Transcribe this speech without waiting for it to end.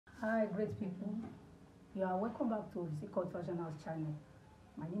Hi, great people. You are welcome back to Secret Fashion House channel.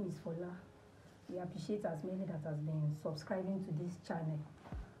 My name is Fola. We appreciate as many that has been subscribing to this channel.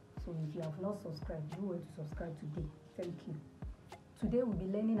 So if you have not subscribed, do well to subscribe today. Thank you. Today we'll be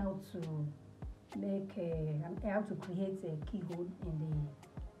learning how to create a keyhole in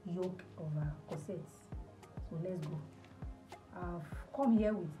the yoke of corsets. So let's go. I've come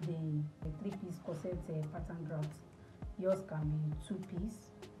here with the three-piece corset pattern draft. Yours can be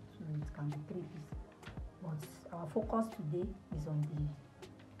two-piece, so it can be three-piece. But our focus today is on the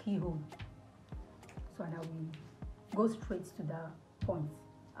keyhole. So now we go straight to the point.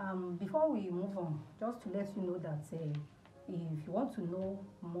 Before we move on, just to let you know that if you want to know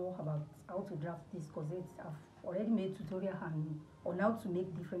more about how to draft this corset, I've already made tutorial on how to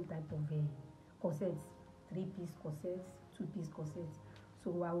make different type of corsets, three-piece corsets, two-piece corsets.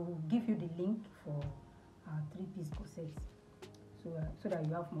 So I will give you the link for three-piece corsets, so that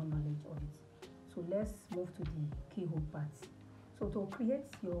you have more knowledge of it. So let's move to the keyhole part. So to create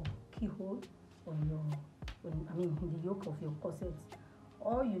your keyhole in the yoke of your corset,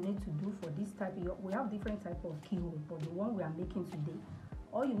 all you need to do for this type of, we have different type of keyhole, but the one we are making today,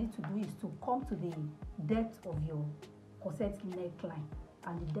 all you need to do is to come to the depth of your corset neckline,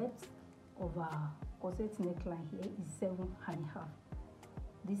 and the depth of our corset neckline here is 7.5.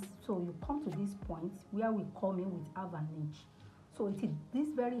 So you come to this point where we come in with half an inch. So it is this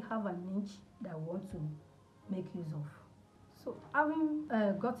very half an inch that we want to make use of. So having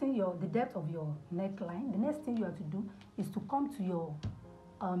gotten the depth of your neckline, the next thing you have to do is to come to your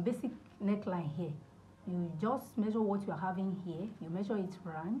basic neckline here. You just measure what you are having here. You measure it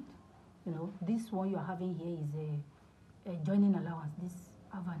round. You know, this one you are having here is a joining allowance, this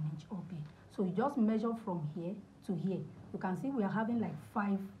half an inch up here. So you just measure from here to here. You can see we are having like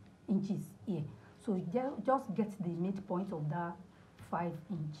 5 inches here. So you just get the midpoint of that 5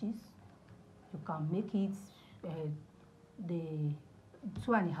 inches. You can make it the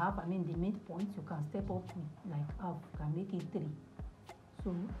 2.5. I mean the midpoint. You can step up with like half. You can make it 3.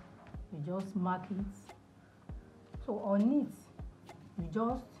 So you just mark it. So on it, you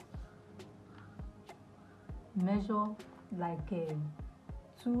just measure like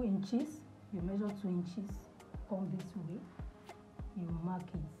 2 inches. You measure 2 inches. Come this way. You mark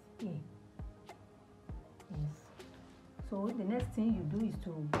it here. Yes. So the next thing you do is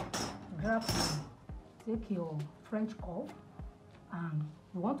to take your French curve, and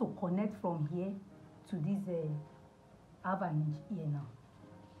you want to connect from here to this half an inch here now.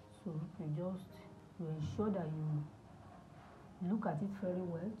 So you ensure that you look at it very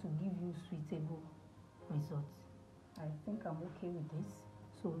well to give you suitable results. I think I'm okay with this.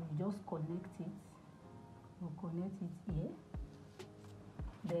 So you just connect it. You connect it here.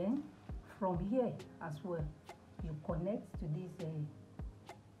 Then from here as well, you connect to this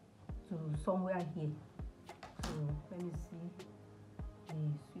to somewhere here. So let me see the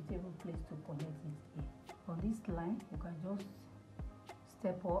suitable place to connect it here. On this line, you can just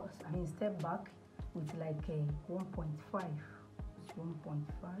step back with like a 1.5. It's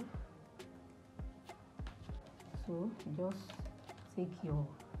 1.5. So just take your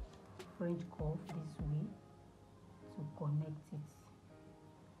French curve this way to connect it.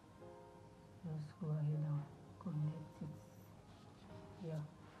 Just go ahead and connect it. Yeah.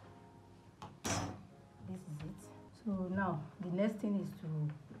 This is it. So now the next thing is to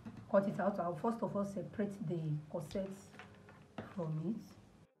cut it out. I'll first of all separate the corset from it.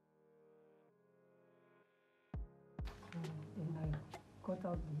 So then I cut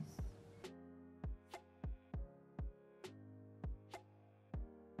out this.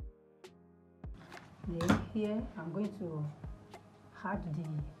 Then here I'm going to add the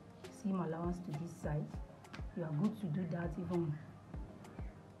seam allowance to this side. You are good to do that even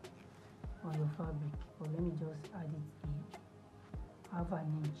on your fabric, but let me just add it here, half an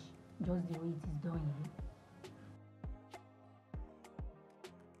inch, just the way it is done here.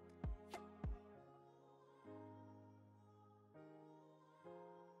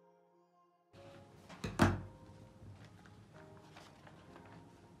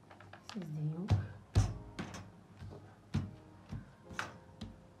 This is the yoke.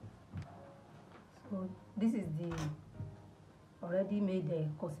 So this is the already made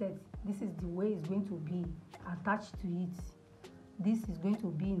corset. This is the way it's going to be attached to it. This is going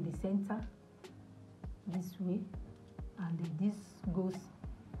to be in the center this way, and this goes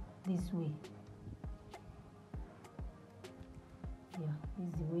this way. Yeah, this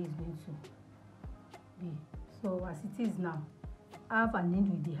is the way it's going to be. So as it is now, half an inch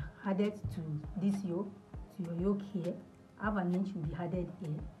will be added to this yoke, to your yoke here. Half an inch will be added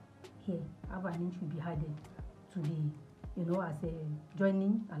here. Half an inch will be added to the you know, as a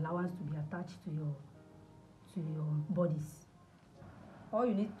joining allowance to be attached to your bodice. All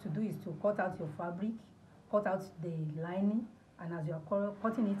you need to do is to cut out your fabric, cut out the lining, and as you are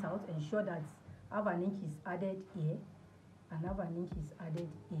cutting it out, ensure that half an inch is added here and half an inch is added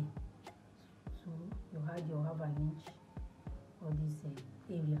here. So you add your half an inch or this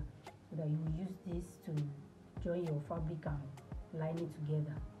area, so that you will use this to join your fabric and line it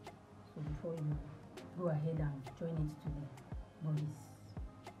together. So before you go ahead and join it to the bodice.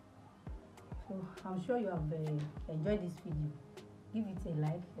 So I'm sure you have enjoyed this video. Give it a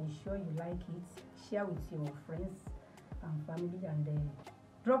like, ensure you like it, share with your friends and family, and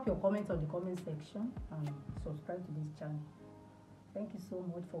drop your comments on the comment section and subscribe to this channel. Thank you so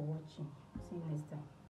much for watching. See you next time.